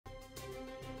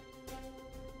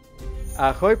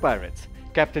Ahoy pirates!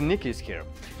 Captain Nicky is here.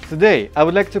 Today I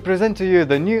would like to present to you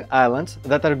the new islands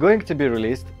that are going to be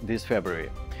released this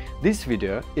February. This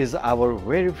video is our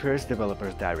very first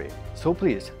developer's diary, so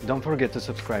please don't forget to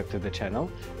subscribe to the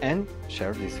channel and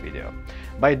share this video.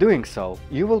 By doing so,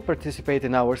 you will participate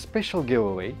in our special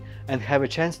giveaway and have a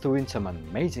chance to win some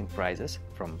amazing prizes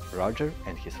from Roger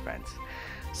and his friends.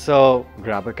 So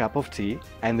grab a cup of tea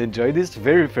and enjoy this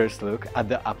very first look at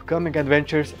the upcoming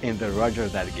adventures in the Roger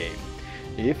That game.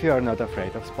 If you are not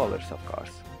afraid of spoilers, of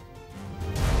course.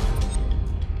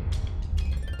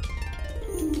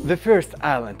 The first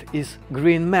island is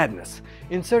Green Madness.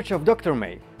 In search of Dr.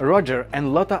 May, Roger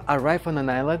and Lotta arrive on an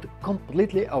island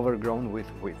completely overgrown with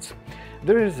weeds.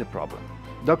 There is a problem.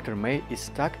 Dr. May is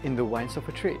stuck in the vines of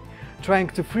a tree. Trying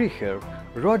to free her,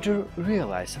 Roger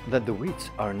realizes that the weeds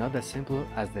are not as simple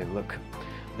as they look.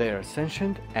 They are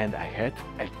sentient, and ahead,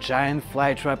 a giant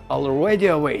fly trap already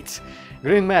awaits.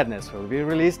 Green Madness will be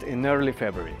released in early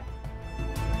February.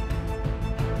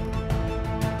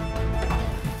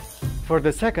 For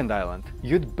the second island,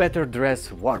 you'd better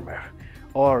dress warmer.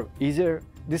 Or easier,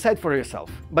 decide for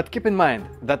yourself. But keep in mind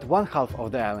that one half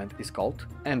of the island is cold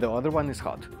and the other one is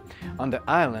hot. On the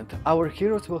island, our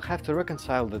heroes will have to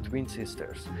reconcile the twin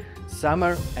sisters,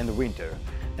 Summer and Winter,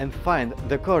 and find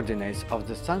the coordinates of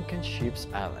the sunken ship's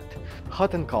island.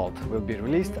 Hot and Cold will be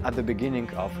released at the beginning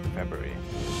of February.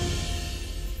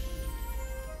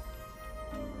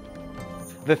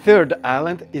 The third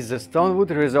island is the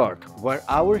Stonewood Resort, where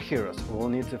our heroes will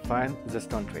need to find the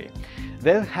stone tree.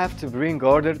 They'll have to bring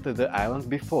order to the island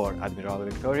before Admiral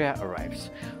Victoria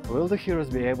arrives. Will the heroes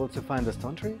be able to find the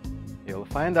stone tree? You'll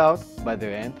find out by the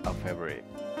end of February.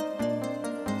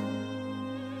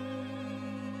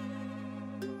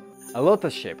 A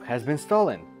Lotta's ship has been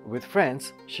stolen. With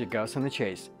friends, she goes on a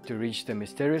chase to reach the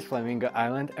mysterious Flamingo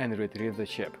Island and retrieve the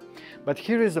ship. But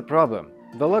here is the problem.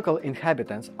 The local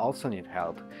inhabitants also need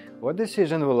help. What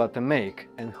decision will Lotta make,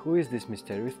 and who is this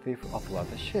mysterious thief of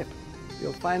Lotta's ship?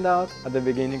 You'll find out at the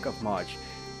beginning of March,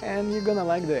 and you're gonna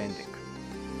like the ending.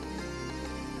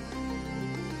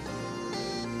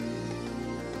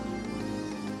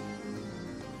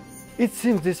 It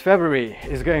seems this February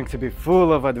is going to be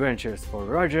full of adventures for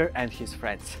Roger and his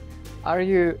friends. Are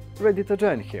you ready to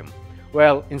join him?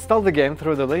 Well, install the game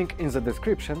through the link in the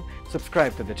description,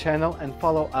 subscribe to the channel and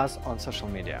follow us on social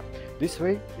media. This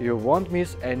way you won't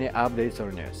miss any updates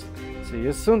or news. See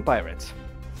you soon, pirates!